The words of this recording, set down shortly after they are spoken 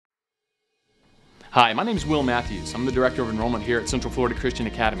Hi, my name is Will Matthews. I'm the Director of Enrollment here at Central Florida Christian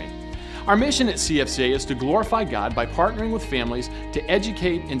Academy. Our mission at CFCA is to glorify God by partnering with families to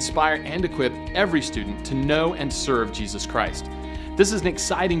educate, inspire, and equip every student to know and serve Jesus Christ. This is an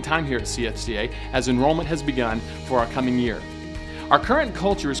exciting time here at CFCA as enrollment has begun for our coming year. Our current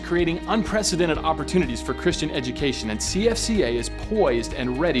culture is creating unprecedented opportunities for Christian education, and CFCA is poised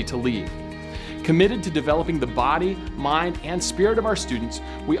and ready to lead. Committed to developing the body, mind, and spirit of our students,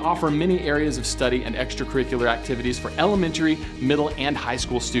 we offer many areas of study and extracurricular activities for elementary, middle, and high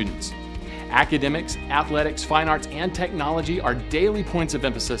school students. Academics, athletics, fine arts, and technology are daily points of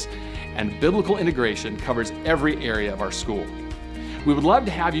emphasis, and biblical integration covers every area of our school. We would love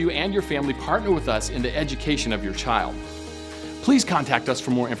to have you and your family partner with us in the education of your child. Please contact us for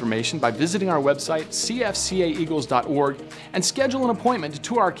more information by visiting our website, cfcaeagles.org, and schedule an appointment to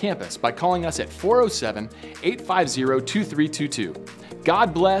tour our campus by calling us at 407-850-2322.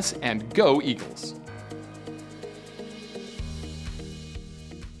 God bless and go Eagles!